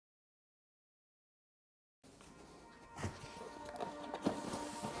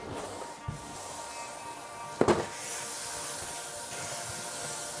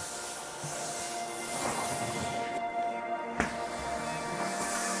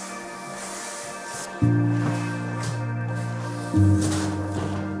I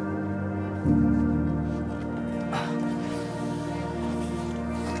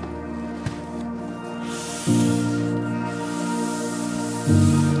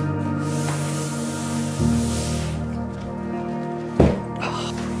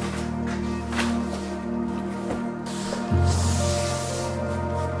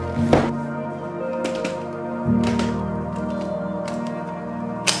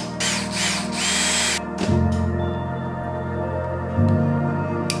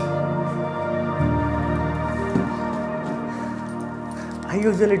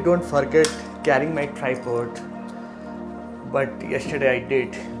usually don't forget carrying my tripod, but yesterday I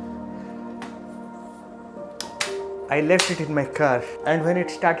did. I left it in my car, and when it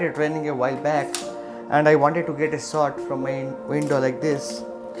started raining a while back and I wanted to get a shot from my window like this,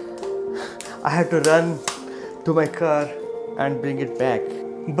 I had to run to my car and bring it back.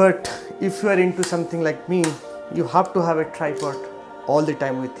 But if you are into something like me, you have to have a tripod all the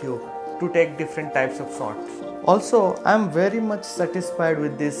time with you to take different types of shots. Also, I'm very much satisfied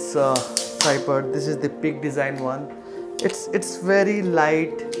with this tripod. This is the Peak Design one. It's very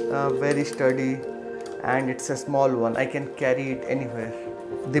light, very sturdy, and it's a small one. I can carry it anywhere.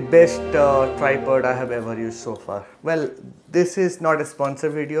 The best tripod I have ever used so far. Well, this is not a sponsor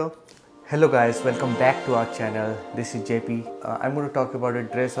video. Hello guys, welcome back to our channel. This is JP. I'm going to talk about a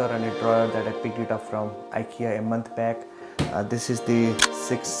dresser and a drawer that I picked it up from Ikea a month back. This is the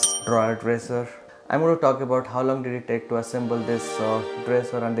 6-drawer dresser. I'm going to talk about how long did it take to assemble this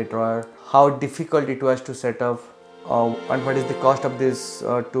dresser and the drawer, how difficult it was to set up, and what is the cost of these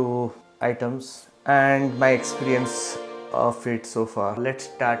two items, and my experience of it so far. Let's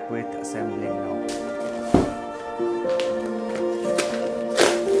start with assembling now.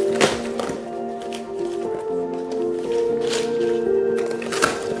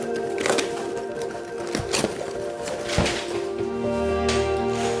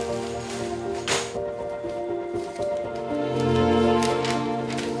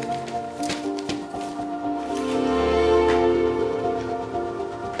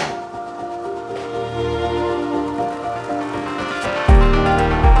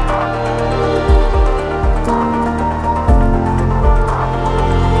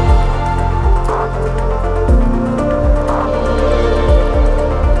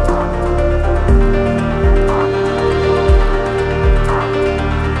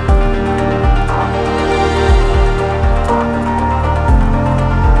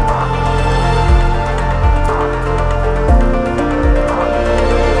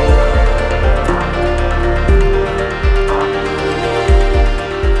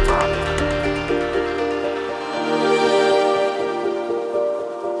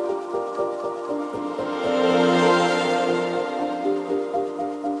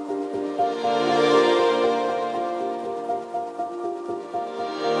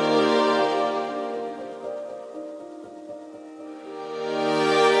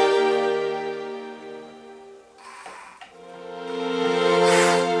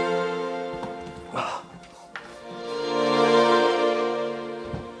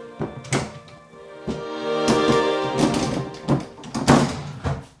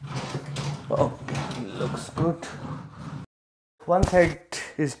 Good. One side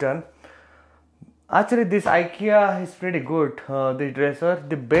is done. Actually, this Ikea is pretty good. The dresser,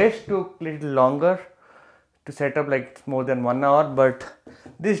 the base took little longer to set up, like more than 1 hour, but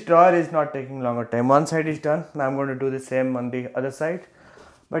this drawer is not taking longer time. One side is done. Now I'm going to do the same on the other side.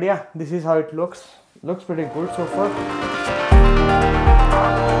 But yeah, this is how it looks. Looks pretty good so far.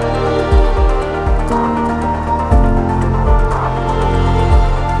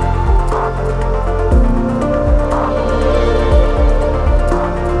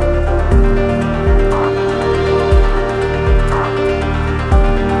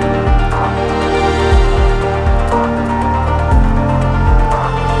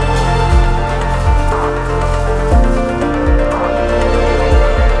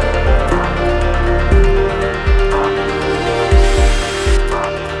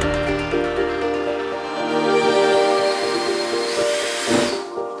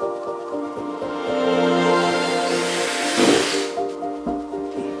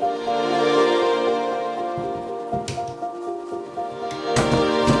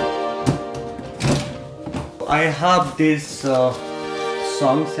 I have this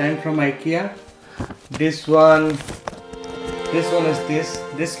SONGESAND from Ikea. This one is this.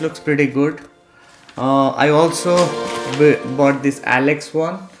 This looks pretty good. I also bought this Alex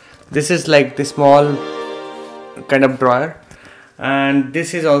one. This is like the small kind of drawer, and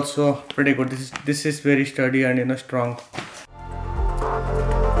this is also pretty good. This is very sturdy and strong.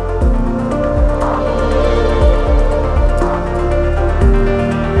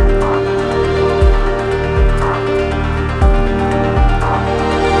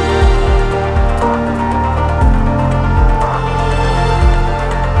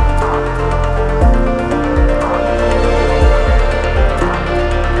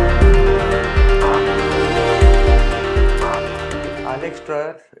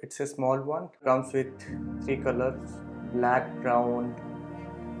 a small one. Comes with 3 colors: black, brown,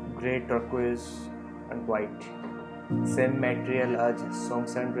 grey, turquoise and white. Same material as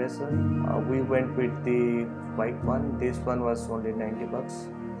SONGESAND dresser. We went with the white one. This one was only 90 bucks.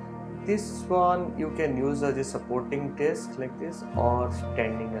 This one you can use as a supporting desk like this or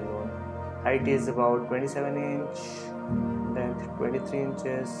standing alone. Height is about 27 inch, length 23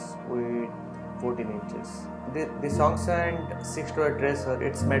 inches with 14 inches. The SONGESAND 6-drawer dresser,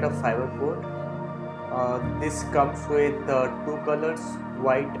 it's made of fiber board. This comes with 2 colors,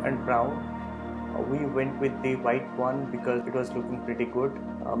 white and brown. We went with the white one because it was looking pretty good.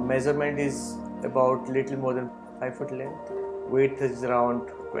 Measurement is about little more than 5 foot length. Width is around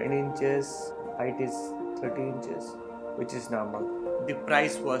 20 inches. Height is 30 inches, which is normal. The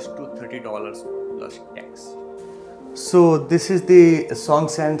price was $230 plus tax. So this is the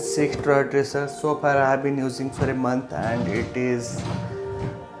SONGESAND 6-drawer dresser. So far I have been using for a month and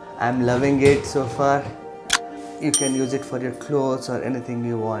I'm loving it so far. You can use it for your clothes or anything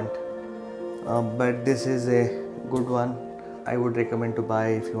you want. But this is a good one. I would recommend to buy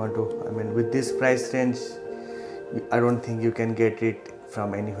if you want to. With this price range, I don't think you can get it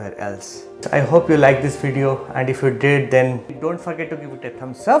from anywhere else. I hope you liked this video, and if you did, then don't forget to give it a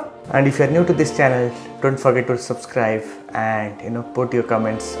thumbs up. And if you are new to this channel, don't forget to subscribe and put your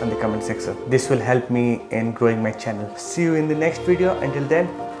comments on the comment section. This will help me in growing my channel. See you in the next video. Until then,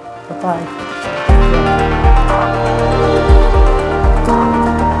 bye bye.